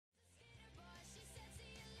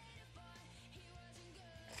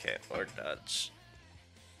Okay, or dodge.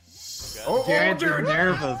 Jared's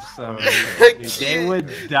nervous, so they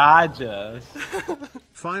would dodge us.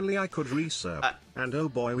 Finally, I could resub, and oh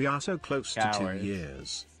boy, we are so close to 2 Cowards.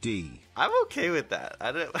 years. D. I'm okay with that.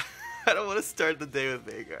 I don't. I don't want to start the day with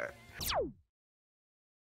Vagar.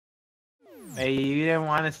 Hey, you didn't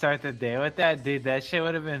want to start the day with that? Dude, that shit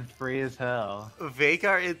would have been free as hell.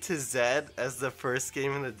 Vagar into Zed as the first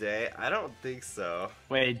game of the day? I don't think so.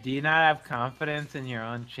 Wait, do you not have confidence in your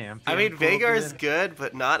own champion? I mean, pool, Vagar dude? is good,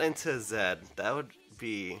 but not into Zed. That would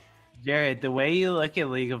be... Jared, the way you look at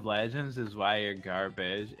League of Legends is why you're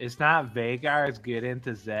garbage. It's not Vagar is good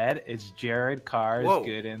into Zed, it's Jared Carr is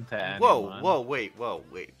good into anyone. Whoa, wait.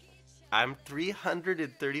 I'm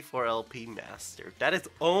 334 LP Master. That is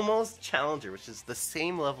almost Challenger, which is the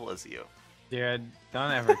same level as you. Jared,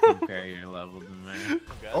 don't ever compare your level to me.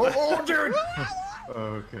 Oh, Jared!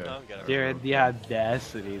 Okay. Jared, the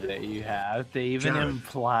audacity that you have to even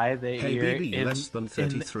imply that you're BB, less than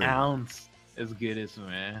 33. an ounce as good as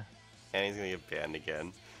me. And he's gonna get banned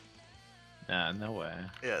again. Nah, no way.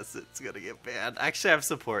 Yes, it's gonna get banned. Actually, I have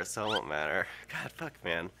support, so it won't matter. God, fuck,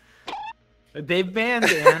 man. They banned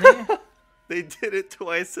Annie? They did it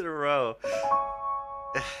twice in a row.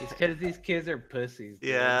 It's because these kids are pussies. Dude.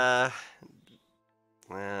 Yeah.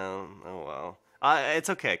 Well, oh well. It's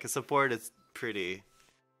okay, because support is pretty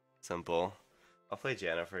simple. I'll play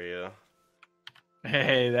Janna for you.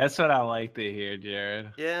 Hey, that's what I like to hear,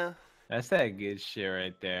 Jared. Yeah. That's that good shit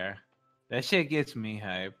right there. That shit gets me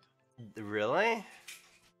hyped. Really?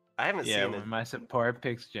 I haven't seen it. Yeah, when my support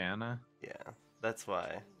picks Janna. Yeah, that's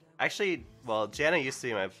why. Actually, well, Janna used to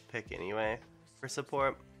be my pick anyway for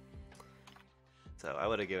support. So I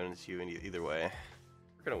would have given it to you either way.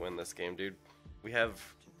 We're gonna win this game, dude. We have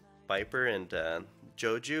Viper and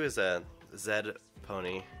Joju is a Zed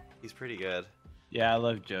pony. He's pretty good. Yeah, I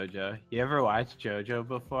love JoJo. You ever watched JoJo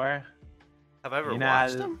before? Have I ever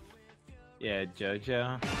watched him? Yeah,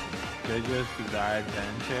 JoJo. JoJo's Bizarre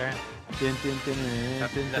Adventure.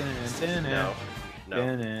 No. No.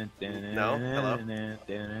 Hello?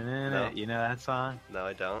 No. You know that song? No,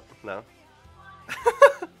 I don't. No.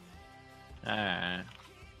 Alright.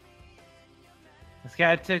 This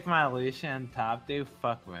guy took my Lucian top, dude.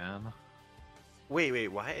 Fuck, man. Wait,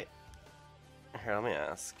 why? Here, let me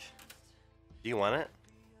ask. Do you want it?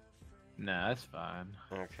 No, that's fine.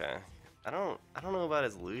 Okay. I don't know about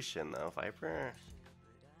his Lucian though. Viper.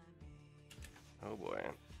 Oh boy.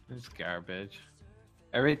 It's garbage.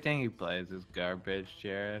 Everything he plays is garbage,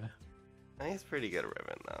 Jared. He's pretty good at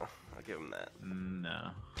Riven though. I'll give him that.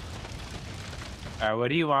 No. Alright, what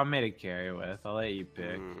do you want me to carry with? I'll let you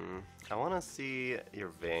pick. I want to see your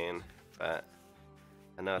Vayne, but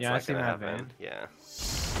I know it's You not wanna see gonna my happen. Vayne? Yeah.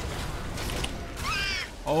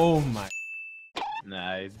 Oh my.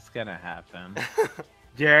 No, it's gonna happen.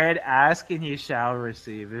 Jared, ask and you shall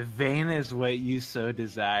receive. If Vayne is what you so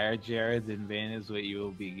desire, Jared, then Vayne is what you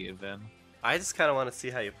will be given. I just kind of want to see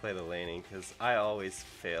how you play the laning, because I always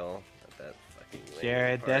fail at that fucking laning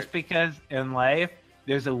Jared, part. that's because in life,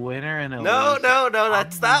 there's a winner and a No, loser. no,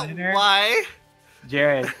 that's not winner. why.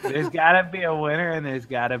 Jared, there's gotta be a winner and there's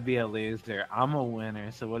gotta be a loser. I'm a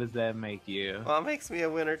winner, so what does that make you? Well, it makes me a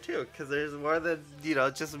winner too, because there's more than,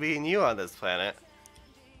 just me and you on this planet.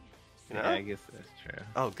 You know? Yeah, I guess that's true.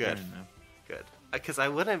 Oh, good. Fair enough. Good. Because I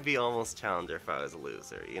wouldn't be almost Challenger if I was a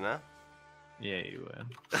loser, you know? Yeah, you would.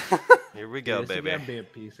 Here we go, This is baby. gonna be a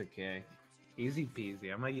piece of cake. Easy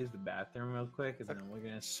peasy. I'm gonna use the bathroom real quick and then we're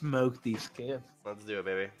gonna smoke these kids. Let's do it,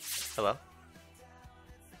 baby. Hello?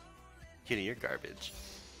 Kitty, you're garbage.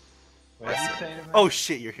 What did you say to me? Oh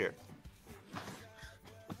shit, you're here.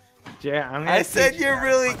 Jared, I'm gonna I said teach you you're how to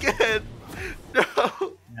really play. good. No.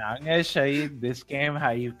 No, I'm gonna show you this game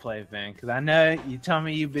how you play Vayne, because I know you told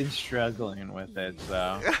me you've been struggling with it.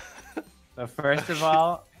 So first of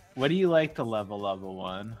all, what do you like to level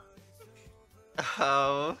 1?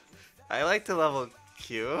 Oh, I like to level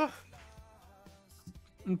Q.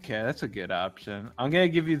 Okay, that's a good option. I'm gonna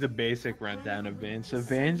give you the basic rundown of Vayne. So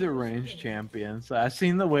Vayne's a range champion. So I've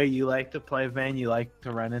seen the way you like to play Vayne. You like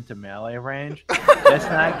to run into melee range. That's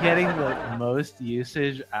not getting the most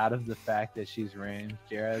usage out of the fact that she's ranged,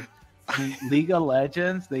 Jared. In League of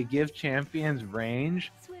Legends, they give champions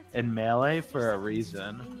range and melee for a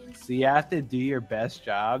reason. So you have to do your best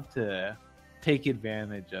job to take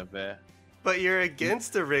advantage of it. But you're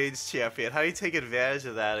against a ranged champion. How do you take advantage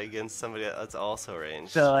of that against somebody that's also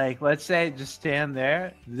ranged? So, like, let's say just stand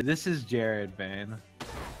there. This is Jared Vayne.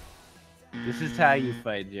 This is how you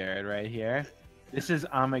fight Jared right here. This is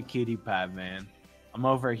I'm a cutie pie Vayne. I'm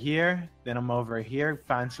over here, then I'm over here,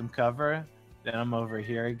 find some cover, then I'm over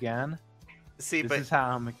here again. See, This but is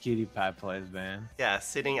how Imaqtpie plays, man. yeah,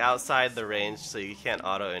 sitting outside the range so you can't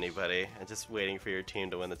auto anybody and just waiting for your team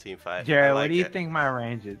to win the team fight. Jared, like what do you it. think my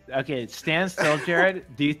range is? Okay, stand still, Jared.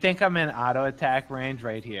 Do you think I'm in auto attack range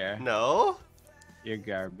right here? No, You're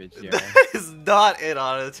garbage, Jared. that is not in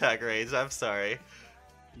auto attack range. I'm sorry.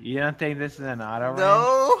 You don't think this is an auto range?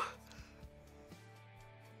 No.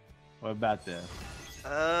 What about this?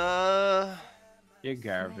 You're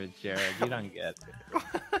garbage, Jared. You don't get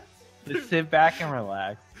it. Just sit back and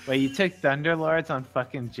relax. Wait, you took Thunderlords on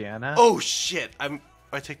fucking Janna? Oh shit!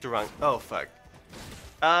 I took the wrong. Oh fuck.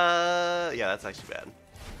 Yeah, that's actually bad.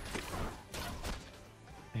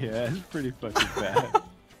 Yeah, it's pretty fucking bad.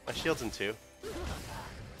 My shield's in 2.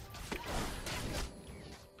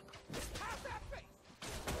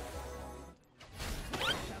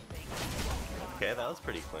 Okay, that was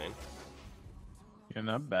pretty clean. You're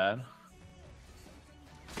not bad.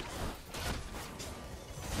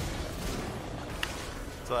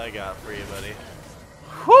 That's all I got for you, buddy.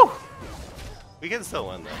 Whew! We can still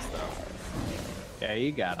win this, though. Yeah,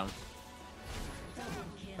 you got him.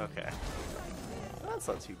 Okay. That's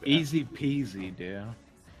not too bad. Easy peasy, dude.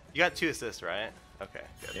 You got 2 assists, right? Okay,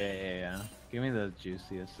 good. Yeah. Give me those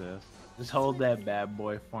juicy assists. Just hold that bad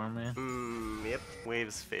boy for me. Yep.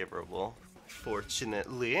 Wave's favorable.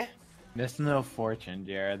 Fortunately. There's no fortune,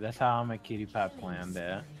 Jared. That's how Imaqtpie planned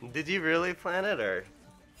it. Did you really plan it, or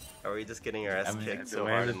are we just getting our ass kicked so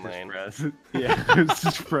hard in lane? Yeah, it's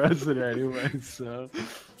just present anyway, so.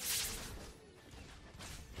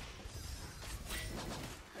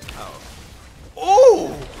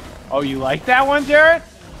 Oh! Oh, you like that one, Jared?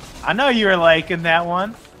 I know you were liking that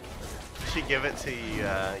one. Should give it to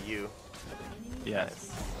you. Yes.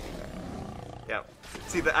 Yeah.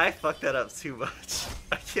 See, I fucked that up too much.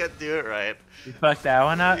 I can't do it right. You fucked that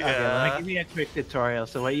one up? Okay, let Yeah. me give you a quick tutorial.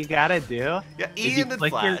 So what you gotta do Yeah, is E you and then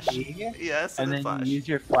click your flash. E, Yes, and then flash. you use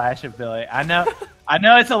your flash ability. I know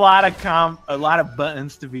it's a lot of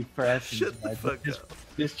buttons to be pressed. Shut the fuck just, up.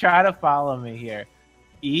 just try to follow me here.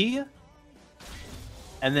 E,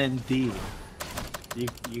 and then D.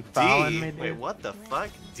 You following D? me, dude? Wait, what the fuck?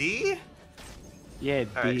 D? Yeah, D.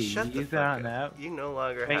 Alright, shut You the use it fuck on up. F. You no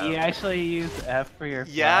longer Wait, have... you actually use F for your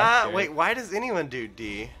Yeah? flash, Wait, why does anyone do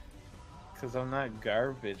D? because I'm not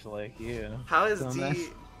garbage like you. How is So D...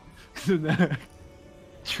 I'm not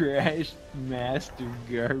trash master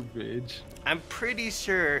garbage. I'm pretty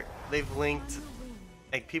sure they've linked...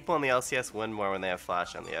 Like, people on the LCS win more when they have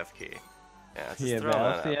flash on the F key. Yeah, just Yeah, the throwing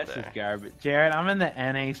that out LCS is there. garbage. Jared, I'm in the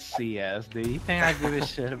NACS. Do you think I give a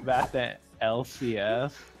shit about that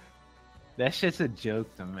LCS? That shit's a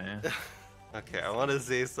joke to me. Okay, I want to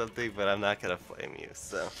say something, but I'm not gonna flame you,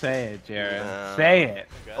 so... Say it, Jared. No. Say it.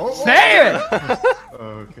 Oh, Say it!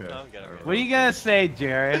 Okay. What are you gonna say,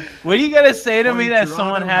 Jared? What are you gonna say to me that Toronto,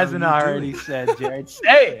 someone how hasn't you already doing? said, Jared?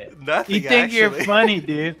 Say it. Nothing, You think you're actually. funny,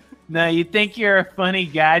 dude? No, you think you're a funny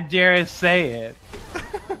guy, Jared? Say it.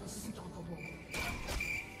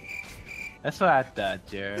 That's what I thought,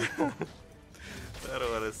 Jared. I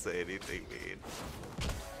don't want to say anything mean.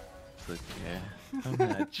 It's okay. I'm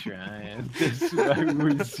not trying. This is why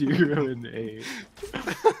we're 0-8. I'm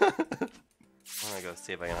gonna go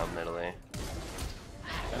see if I can help Italy.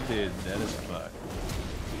 Dude, that is fuck.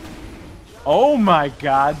 Oh my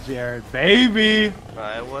god, Jared, baby!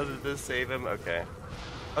 I wanted to save him. Okay.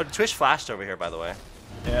 Oh, Twitch flashed over here, by the way.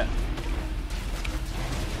 Yeah.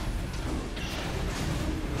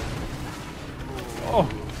 Oh,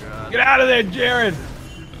 God. get out of there, Jared!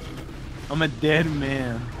 I'm a dead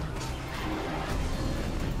man.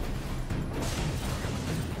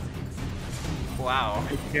 Wow.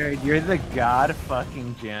 Jared, you're the god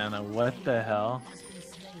fucking Janna. What the hell?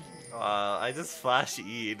 I just flash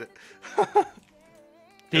E'd.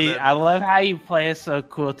 Dude, I love how you play it so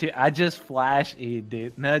cool too. I just flash E,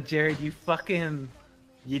 dude. No, Jared, you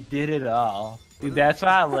did it all. Dude, that's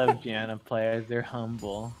why I love Janna players. They're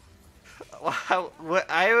humble. Wow. What?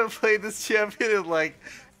 I haven't played this champion in like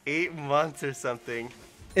 8 months or something.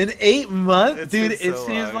 In 8 months? It's Dude, been it so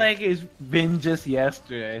seems long. like it's been just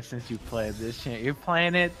yesterday since you played this champ. You're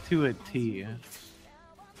playing it to a T.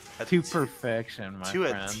 To perfection, my To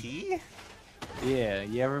friend. a T? Yeah,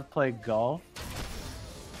 you ever play golf?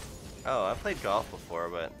 Oh, I played golf before,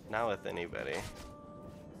 but not with anybody.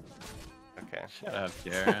 Okay. Shut up,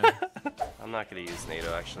 Jared. I'm not gonna use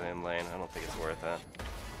NATO actually in lane. I don't think it's worth it.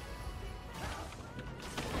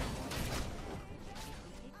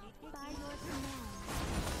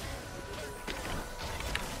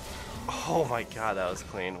 Oh my god, that was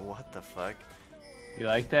clean. What the fuck? You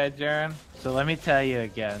like that, Jared? So let me tell you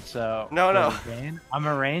again. So No, no. for Vayne, I'm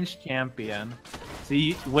a ranged champion.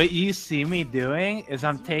 See, what you see me doing is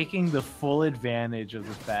I'm taking the full advantage of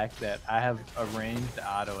the fact that I have a ranged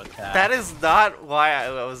auto attack. That is not why I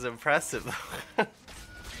was impressive.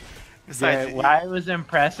 Besides, Yeah, why it was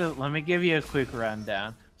impressive, let me give you a quick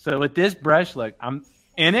rundown. So with this brush, look, I'm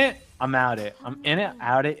in it, I'm out it. I'm in it,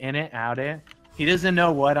 out it, in it, out it. He doesn't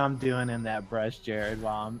know what I'm doing in that brush, Jared,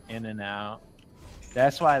 while I'm in and out.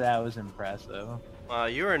 That's why that was impressive. Well,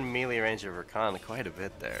 you were in melee range of Rakan quite a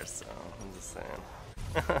bit there, so I'm just saying.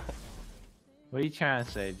 What are you trying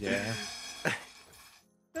to say, Jared?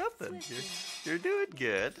 Nothing. You're doing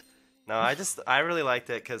good. No, I really liked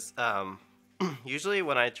it because usually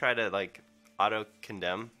when I try to like auto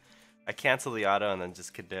condemn, I cancel the auto and then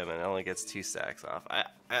just condemn, and it only gets 2 stacks off.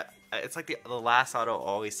 It's like the last auto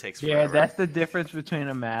always takes forever. Yeah, that's the difference between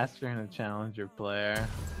a master and a challenger player.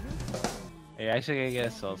 Hey, actually gotta get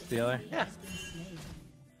a soul stealer. Yeah.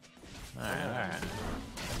 Alright.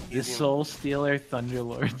 The soul stealer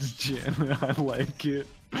Thunderlord's gym. I like it.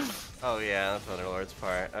 Oh yeah, the Thunderlord's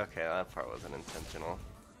part. Okay, that part wasn't intentional.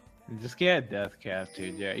 Just get a death cap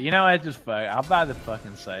too, Jared. You know what? Just fuck. I'll buy the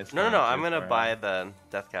fucking sites. No, I'm gonna buy the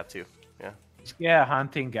death cap too. Yeah. Just get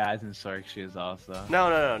hunting guys and Sork shoes also.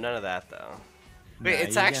 No, none of that though. Wait,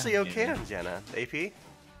 it's actually okay on Jenna. AP?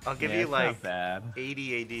 I'll give you like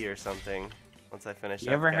 80 AD or something once I finish.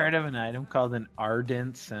 You ever heard of an item called an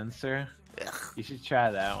ardent sensor? Ugh. You should try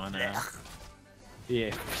that one out.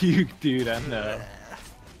 Yeah, puke, dude. I know.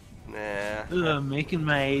 Nah. Ugh, making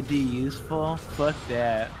my AD useful? Fuck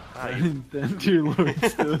that. Thunderlord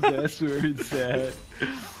still that's where it's at.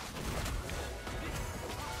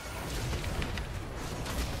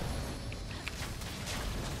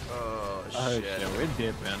 Oh shit, we're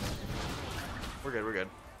dipping. We're good.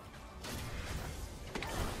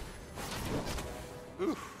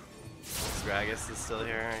 Oof. Gragas is still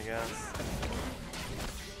here, I guess.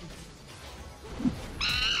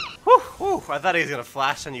 Whew, I thought he was gonna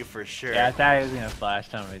flash on you for sure. Yeah, I thought he was gonna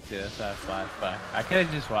flash on me too, so I flashed back. I could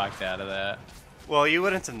have just walked out of that. Well, you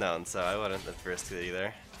wouldn't have known, so I wouldn't have risked it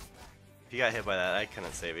either. If you got hit by that, I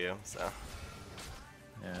couldn't save you, so.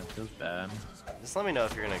 Yeah, it feels bad. Just let me know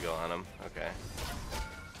if you're gonna go on him. Okay.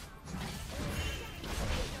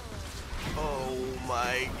 Oh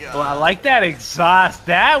my god. Well, I like that exhaust.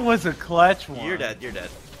 That was a clutch one. You're dead.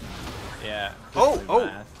 Yeah.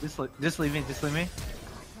 Just leave me.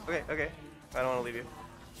 Okay. I don't want to leave you.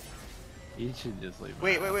 You should just leave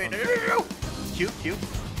me. Wait. No. Q.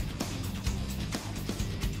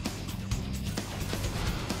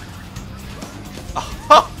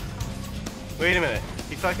 Oh! Wait a minute.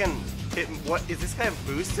 He fucking hit. What? Is this guy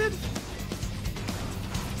boosted?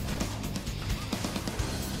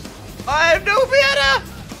 I have no mana!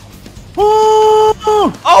 Woo!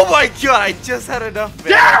 Oh my god, I just had enough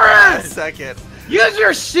mana for a second. Use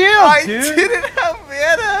your shield, dude! I didn't have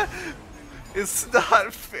mana! It's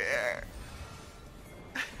not fair.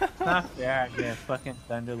 It's not fair. I get fucking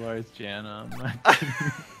Thunderlord's Janna.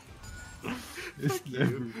 It's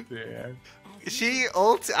never fair. She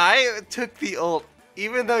I took the ult,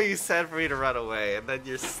 even though you said for me to run away, and then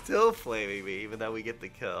you're still flaming me, even though we get the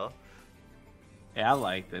kill. Yeah, I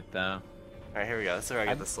liked it though. Alright, here we go. This is where I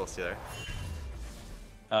get the Soul Stealer.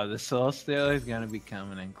 Oh, the Soul Stealer is gonna be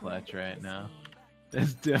coming in clutch right now.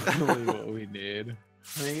 That's definitely what we need.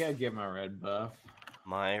 I think I gotta get my red buff.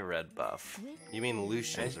 My red buff. You mean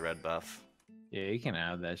Lucian's red buff? Yeah, you can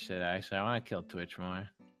have that shit actually. I wanna kill Twitch more.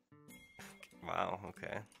 Wow,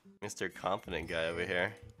 okay. Mr. Confident guy over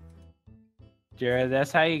here. Jared,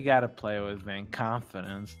 that's how you gotta play with Vayne.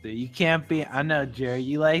 Confidence, dude. You can't be. I know, Jared.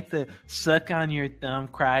 You like to suck on your thumb,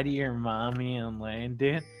 cry to your mommy, and lane,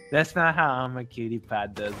 dude. That's not how I'm a cutie pie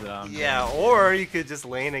does it. Yeah, or you could just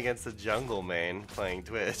lane against the jungle main playing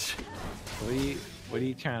Twitch. What are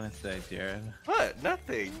you trying to say, Jared? What?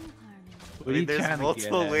 Nothing. What are you there's trying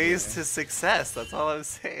multiple to get ways at, to success. That's all I'm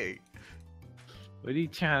saying. What are you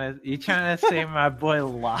trying to? You trying to say my boy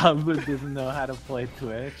Lava doesn't know how to play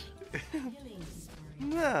Twitch?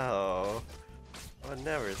 No, I would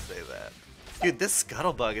never say that. Dude, this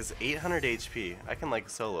Scuttlebug is 800 HP. I can like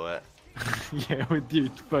solo it. Yeah, with your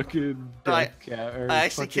fucking death cat. I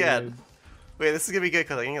actually can. Wait, this is gonna be good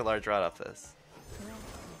because I can get a large rod off this.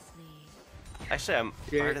 Actually, I'm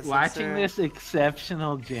watching this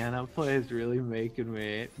exceptional Janna play is really making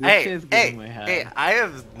me. Hey! I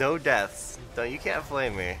have no deaths. You can't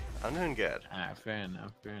flame me. I'm doing good. Alright, fair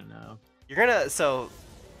enough. You're gonna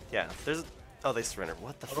yeah. There's. Oh, they surrendered.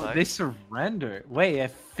 What the fuck? They surrendered. Wait,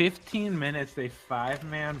 at 15 minutes, they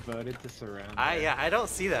 5-man voted to surrender. I don't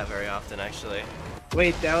see that very often, actually.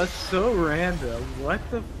 Wait, that was so random. What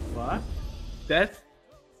the fuck?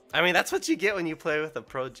 I mean, that's what you get when you play with a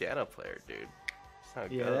pro Janna player, dude. how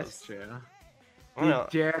it Yeah, goes. that's true. I don't know.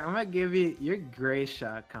 Dude, Jared, I'm gonna give you your great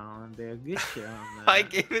shot, Colin, dude. Good shit on that. I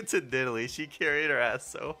gave it to Diddley. She carried her ass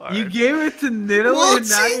so hard. You gave it to Niddle Well, and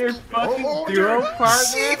not she- your fucking duo partner?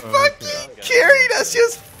 She fucking carried us. She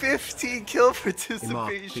has 15 kill participation.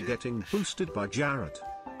 Imaqtpie getting boosted by Jared.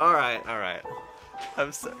 Alright.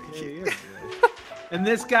 I'm sorry. Yeah, you're good. And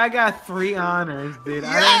this guy got 3 honors, dude.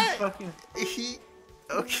 I Yeah. didn't fucking...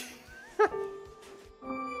 Okay.